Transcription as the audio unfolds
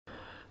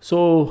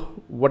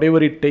So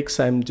whatever it takes,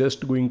 I'm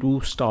just going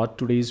to start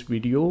today's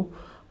video.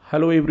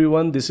 Hello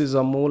everyone, this is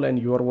Amol and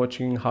you are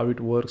watching how it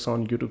works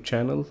on YouTube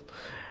channel.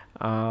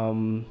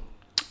 Um,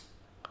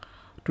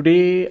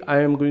 Today I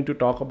am going to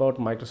talk about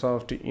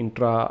Microsoft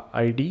Intra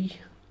ID.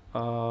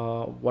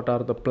 What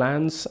are the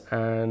plans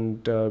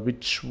and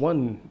which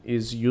one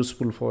is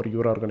useful for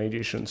your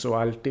organization. So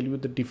I'll tell you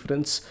the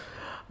difference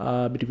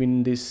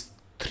between these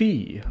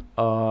three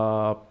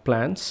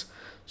plans.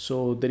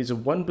 So there is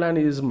one plan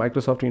is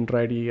Microsoft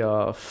Intra ID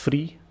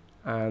free,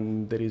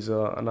 and there is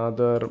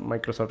another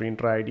Microsoft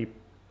Intra ID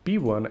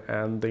P1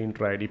 and the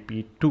Intra ID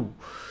P2.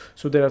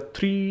 So there are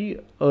three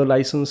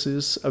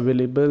licenses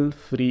available.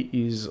 Free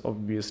is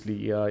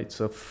obviously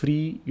it's a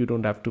free, you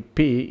don't have to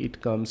pay.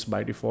 It comes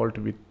by default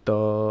with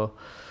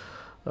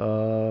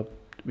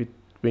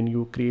when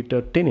you create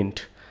a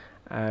tenant,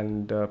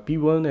 and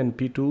P1 and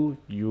P2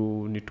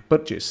 you need to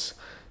purchase.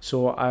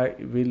 So I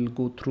will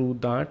go through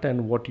that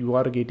and what you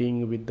are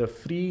getting with the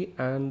free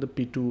and the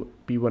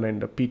P1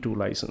 and the P2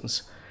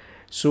 license.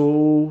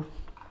 So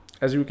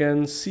as you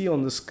can see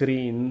on the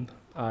screen,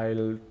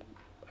 I'll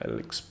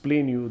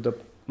explain you the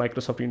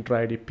Microsoft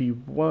Intra ID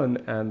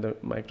P1 and the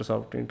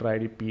Microsoft Intra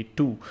ID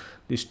P2.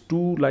 These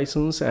two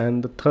license,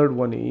 and the third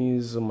one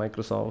is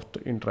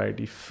Microsoft Intra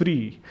ID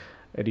free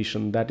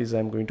edition. That is,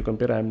 I'm going to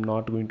compare. I'm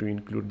not going to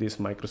include this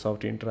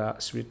Microsoft Intra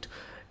suite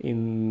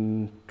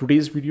in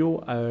today's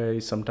video.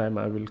 Sometime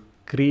I will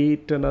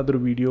create another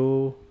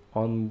video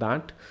on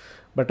that.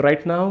 But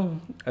right now,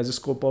 as a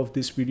scope of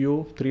this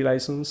video, three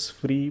license,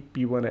 free,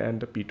 P1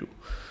 and P2.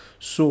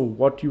 So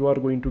what you are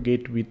going to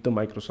get with the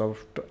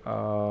Microsoft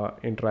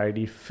Intra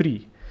ID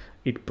free,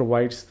 it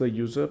provides the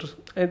user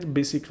and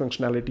basic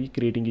functionality,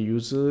 creating a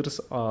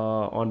users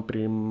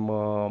on-prem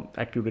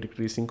Active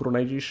Directory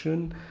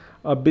synchronization,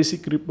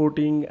 basic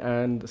reporting,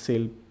 and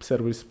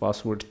self-service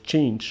password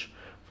change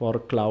for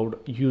cloud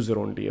user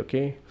only.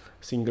 Okay,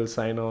 single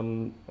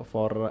sign-on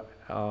for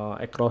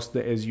across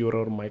the Azure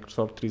or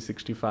Microsoft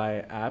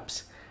 365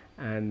 apps,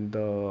 and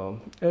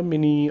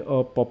many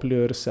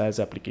popular SaaS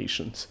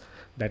applications.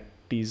 That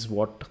is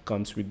what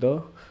comes with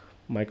the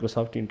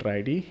Microsoft Intra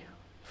ID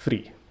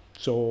free.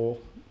 So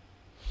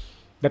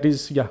that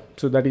is,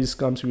 so that is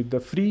comes with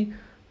the free.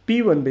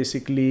 P1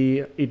 basically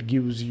it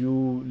gives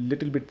you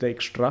little bit the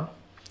extra,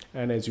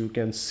 and as you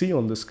can see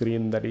on the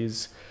screen, that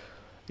is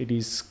it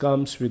is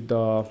comes with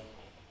the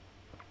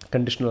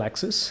conditional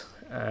access,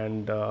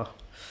 and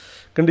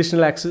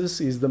conditional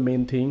access is the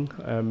main thing,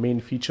 main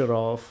feature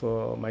of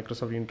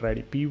Microsoft Intra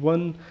ID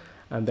P1,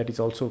 and that is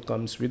also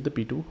comes with the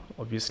P2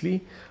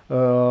 obviously.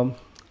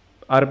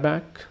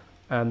 RBAC,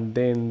 and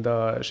then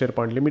the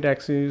SharePoint limit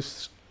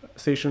access,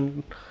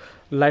 session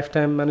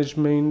lifetime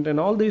management, and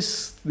all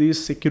these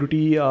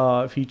security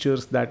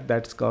features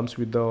that comes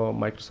with the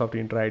Microsoft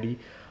Intra ID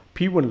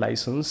P1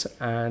 license.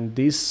 And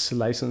this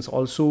license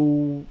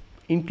also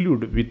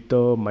include with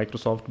the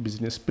Microsoft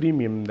Business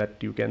Premium that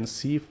you can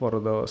see for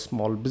the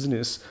small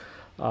business.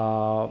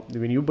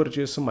 When you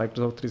purchase a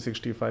Microsoft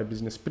 365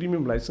 Business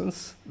Premium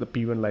license, the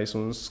P1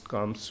 license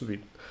comes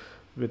with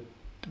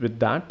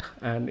that,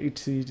 and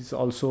it is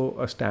also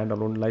a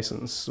standalone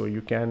license, so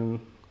you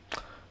can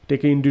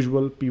take an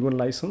individual P1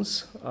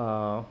 license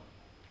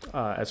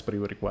as per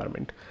your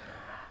requirement.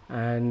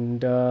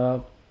 And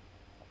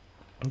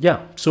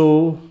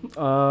so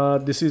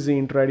this is the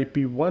Intra ID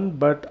P1,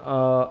 but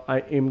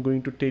I am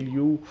going to tell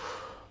you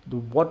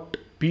what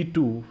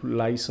P2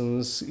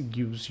 license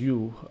gives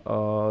you,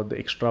 the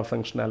extra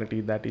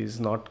functionality that is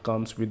not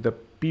comes with the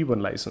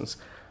P1 license,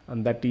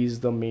 and that is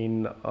the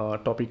main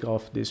topic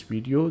of this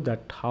video,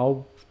 that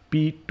how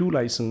P2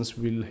 license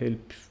will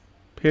help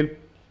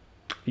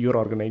your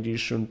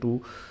organization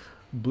to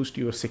boost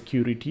your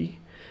security.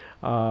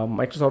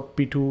 Microsoft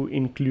P2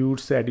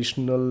 includes the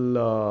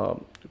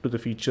additional to the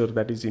feature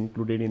that is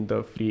included in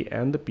the free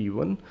and the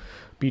P1.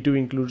 P2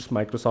 includes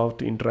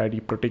Microsoft Intra ID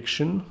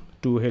protection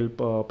to help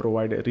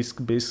provide a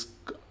risk-based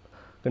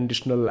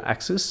conditional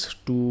access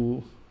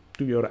to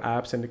your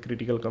apps and the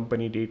critical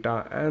company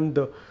data, and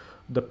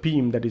the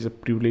PIM, that is a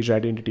privileged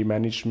identity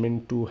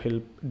management, to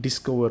help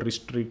discover,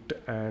 restrict,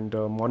 and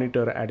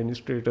monitor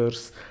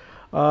administrators.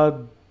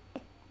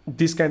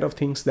 These kind of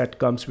things that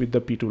comes with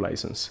the P2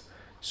 license.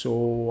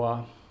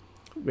 So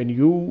when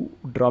you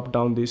drop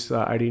down this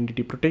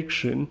identity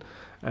protection,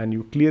 and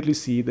you clearly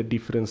see the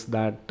difference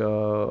that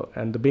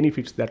and the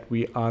benefits that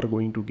we are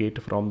going to get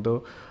from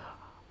the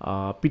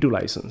P2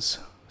 license.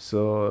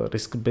 So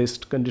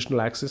risk-based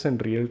conditional access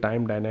and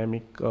real-time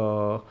dynamic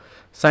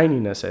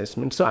sign-in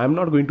assessment. So I'm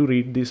not going to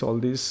read this, all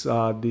this.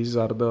 These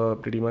are the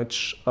pretty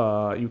much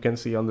you can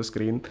see on the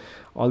screen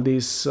all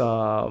these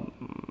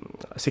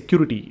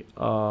security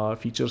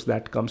features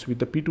that comes with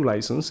the P2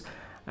 license.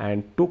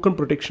 And token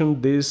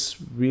protection,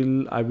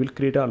 I will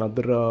create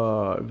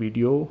another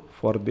video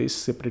for this,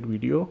 separate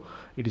video.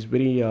 It is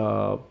very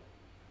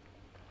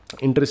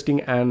interesting,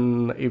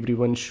 and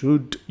everyone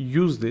should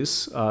use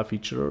this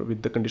feature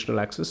with the conditional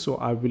access. So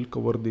I will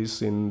cover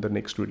this in the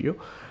next video.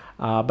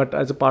 But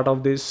as a part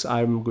of this,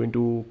 I'm going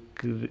to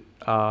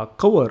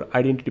cover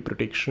identity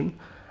protection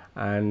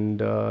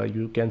and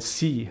you can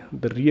see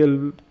the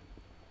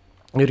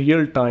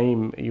real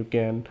time. You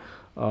can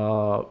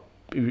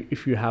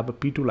if you have a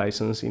P2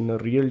 license, in a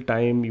real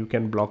time you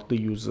can block the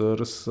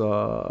users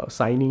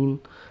sign in,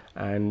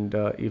 and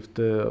if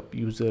the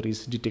user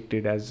is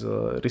detected as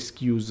a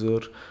risk user,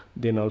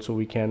 then also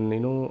we can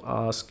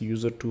ask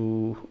user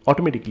to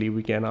automatically,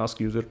 we can ask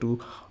user to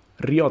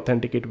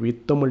re-authenticate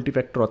with the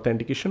multi-factor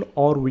authentication,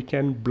 or we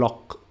can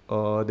block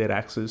their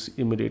access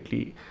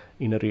immediately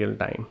in a real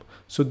time.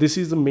 So this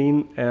is the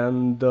main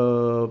and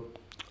the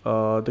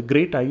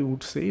great, I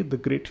would say, the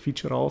great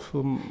feature of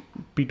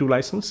P2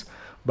 license.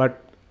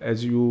 But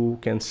as you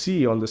can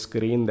see on the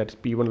screen,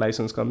 that P1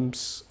 license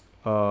comes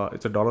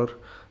it's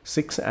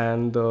 $6,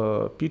 and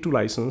the P2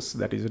 license,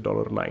 that is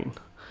 $9.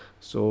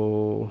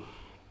 So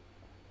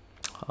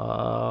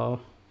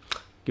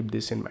keep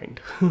this in mind.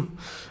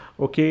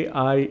 Okay,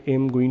 I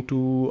am going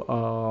to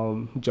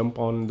jump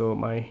on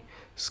my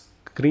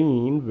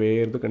screen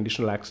where the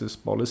conditional access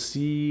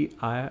policy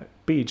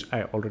page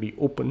I already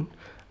opened,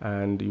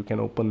 and you can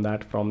open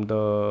that from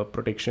the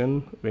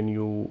protection when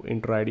you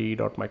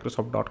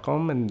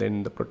id.microsoft.com, and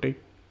then the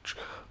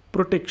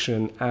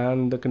protection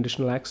and the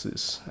conditional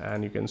access.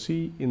 And you can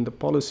see in the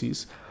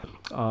policies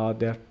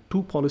there are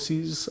two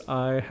policies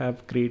I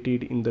have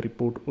created in the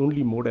report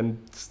only mode, and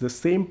it's the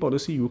same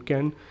policy you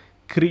can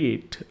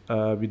create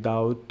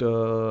without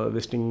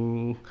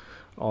wasting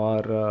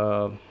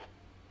or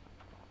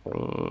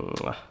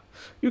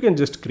you can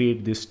just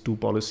create these two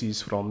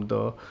policies from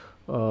the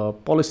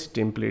policy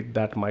template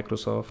that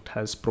Microsoft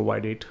has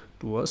provided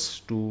to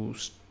us to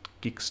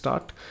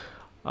kickstart.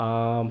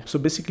 So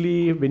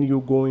basically, when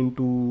you go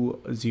into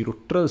Zero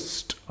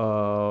Trust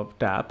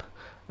tab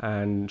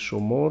and show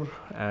more,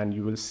 and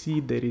you will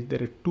see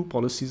there are two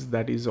policies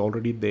that is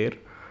already there.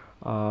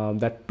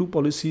 That two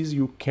policies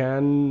you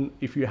can,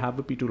 if you have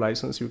a P2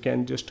 license, you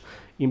can just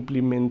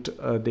implement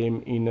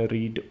them in a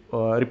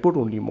report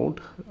only mode.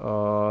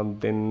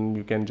 Then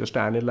you can just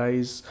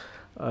analyze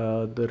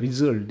the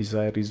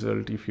desired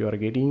result if you are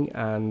getting,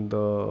 and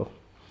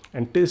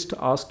test,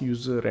 ask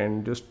user,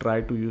 and just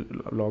try to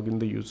log in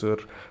the user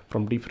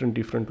from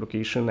different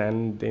location,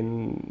 and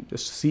then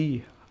just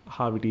see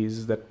how it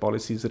is that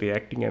policy is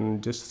reacting,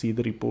 and just see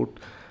the report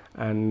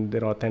and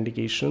their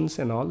authentications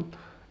and all.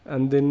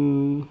 And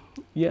then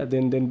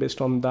then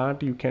based on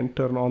that you can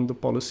turn on the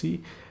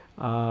policy.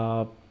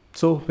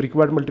 So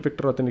required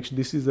multi-factor authentication,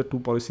 this is the two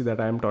policy that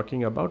I am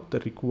talking about: the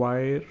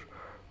require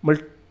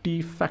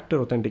multi-factor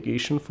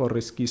authentication for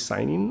risky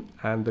sign-in,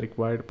 and the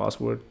required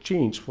password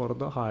change for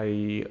the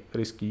high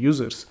risky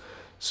users.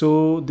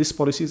 So these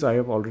policies I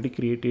have already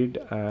created,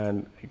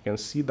 and you can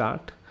see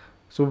that.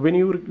 So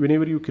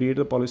whenever you create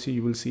the policy,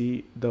 you will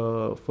see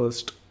the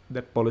first,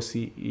 that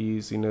policy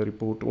is in a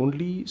report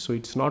only, so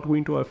it's not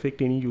going to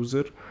affect any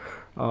user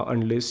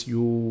unless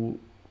you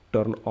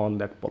turn on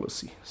that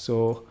policy.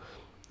 So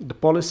the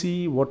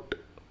policy, what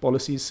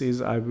policy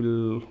says, I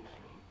will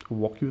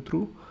walk you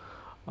through.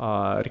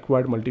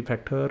 Required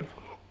multi-factor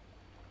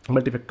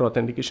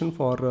authentication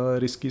for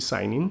risky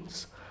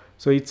sign-ins.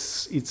 So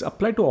it's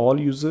applied to all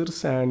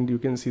users, and you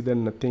can see that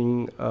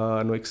nothing,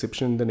 no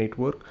exception in the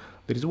network.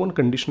 There is one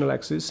conditional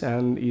access,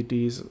 and it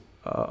is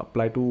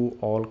applied to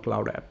all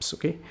cloud apps.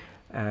 Okay,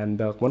 and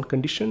one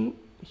condition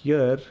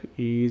here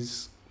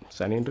is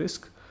sign-in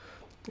risk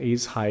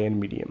is high and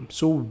medium.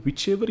 So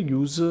whichever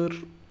user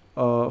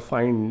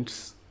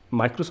finds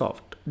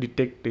Microsoft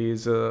detect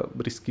is a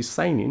risky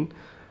sign-in,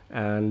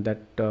 and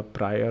that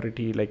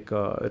priority, like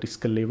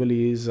risk level,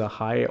 is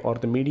high or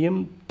the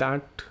medium,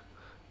 that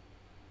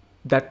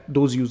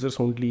those users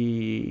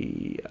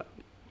only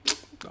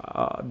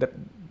that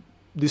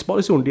this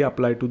policy only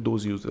apply to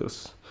those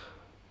users,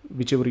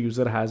 whichever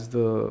user has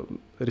the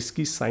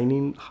risky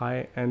sign-in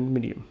high and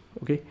medium.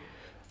 Okay,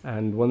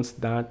 and once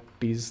that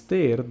is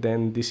there,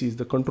 then this is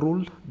the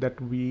control that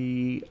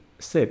we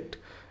set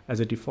as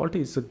a default,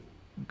 is a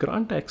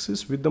grant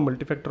access with the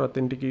multi-factor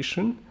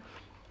authentication,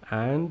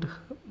 and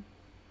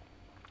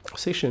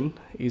session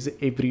is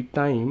every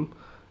time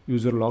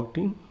user logged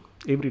in,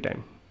 every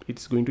time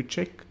it's going to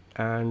check,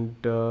 and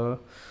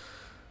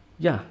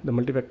yeah, the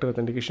multi-factor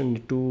authentication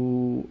need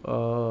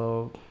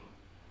to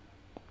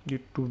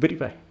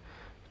verify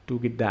to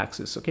get the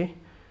access. Okay,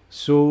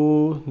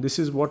 so this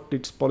is what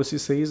its policy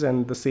says,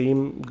 and the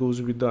same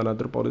goes with the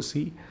another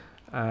policy.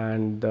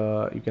 And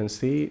you can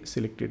say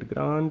selected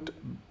grant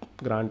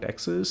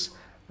access,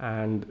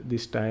 and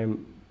this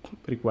time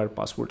required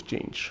password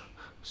change.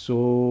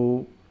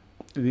 So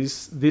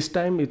this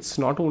time it's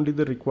not only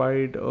the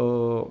required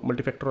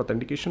multi-factor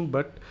authentication,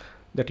 but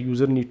that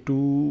user need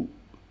to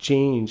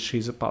change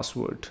his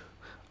password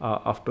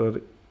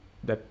after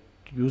that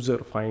user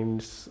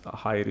finds a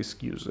high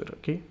risk user,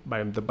 okay,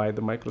 by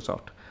the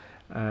Microsoft.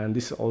 And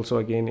this also,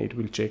 again, it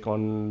will check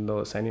on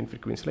the sign-in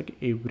frequency, like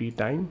every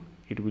time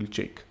it will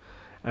check.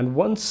 And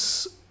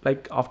once,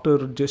 like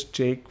after just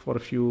check for a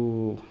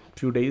few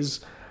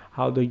days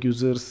how the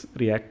users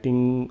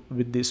reacting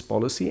with this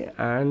policy,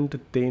 and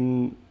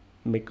then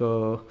make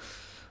a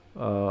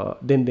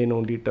then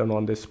only turn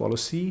on this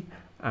policy,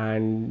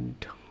 and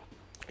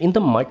In the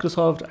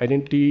Microsoft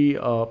identity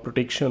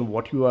protection,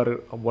 what you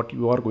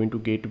are going to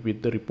get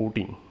with the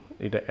reporting,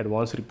 the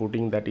advanced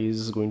reporting that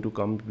is going to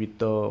come with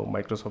the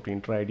Microsoft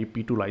Entra ID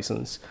P2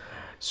 license.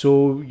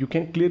 So you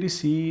can clearly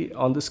see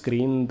on the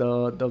screen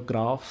the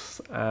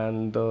graphs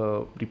and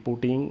the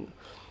reporting.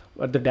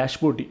 At the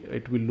dashboard,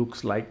 it will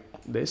looks like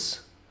this.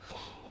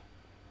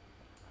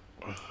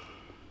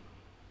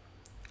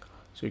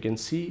 So you can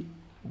see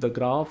the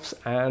graphs,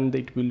 and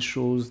it will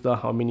shows the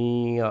how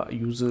many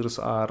users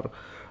are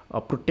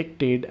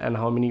protected and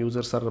how many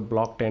users are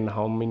blocked and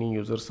how many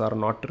users are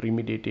not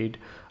remediated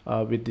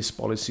with this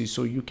policy.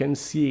 So you can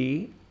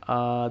see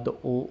the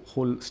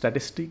whole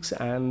statistics.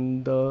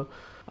 And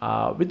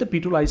with the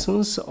P2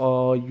 license,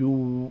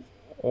 you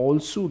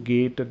also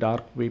get a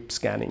dark web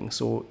scanning.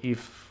 So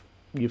if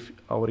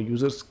our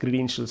users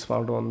credentials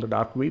found on the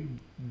dark web,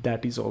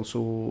 that is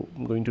also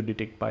going to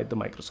detect by the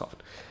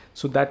Microsoft.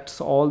 So that's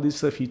all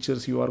these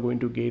features you are going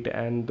to get,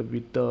 and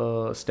with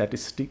the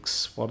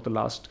statistics for the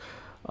last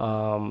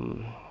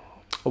 1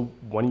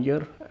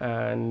 year.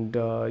 And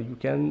you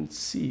can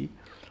see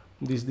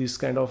this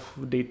kind of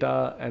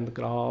data and the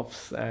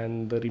graphs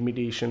and the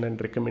remediation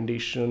and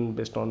recommendation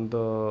based on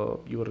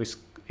your risk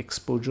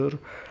exposure.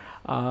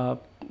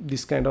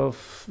 This kind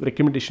of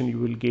recommendation you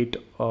will get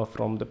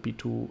from the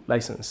P2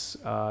 license.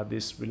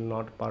 This will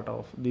not part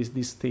of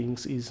these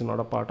things is not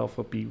a part of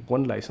a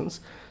P1 license.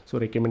 So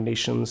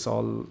recommendations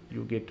all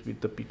you get with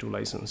the P2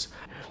 license.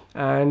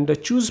 And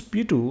choose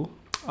P2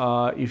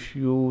 if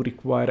you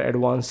require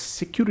advanced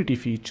security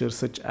features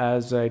such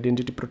as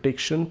identity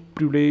protection,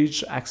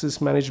 privilege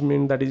access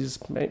management, that is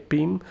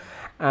PIM,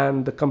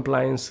 and the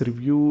compliance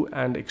review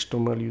and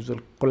external user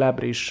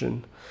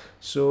collaboration.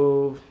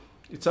 So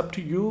it's up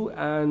to you,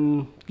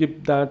 and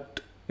keep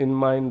that in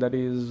mind. That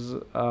is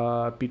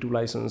P2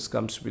 license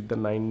comes with the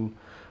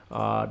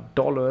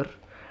 $9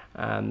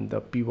 and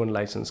the P1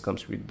 license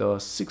comes with the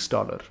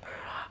 $6.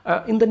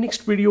 In the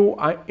next video,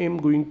 I am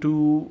going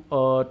to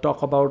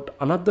talk about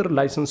another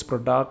license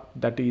product,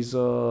 that is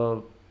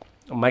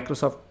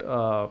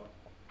Microsoft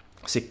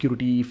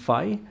Security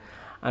E5.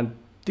 And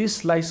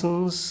this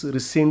license,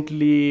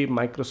 recently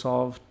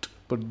Microsoft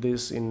put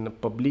this in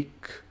public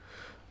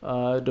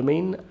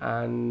domain,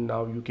 and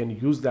now you can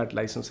use that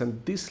license.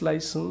 And this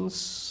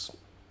license,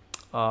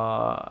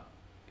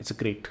 it's a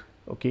great.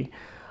 Okay,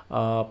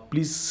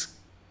 please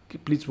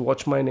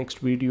watch my next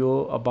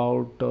video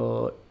about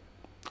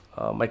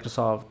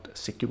Microsoft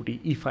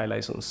Security E5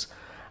 license,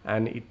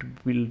 and it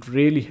will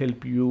really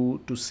help you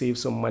to save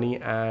some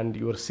money, and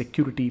your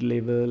security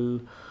level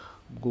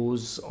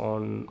goes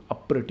on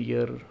upper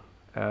tier.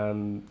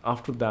 And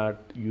after that,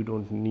 you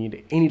don't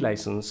need any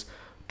license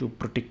to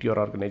protect your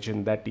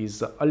organization. That is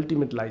the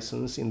ultimate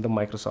license in the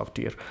Microsoft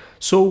tier.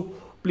 So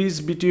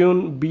please be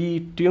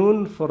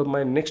tuned for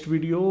my next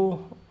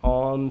video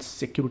on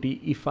Security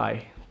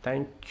E5.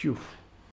 Thank you.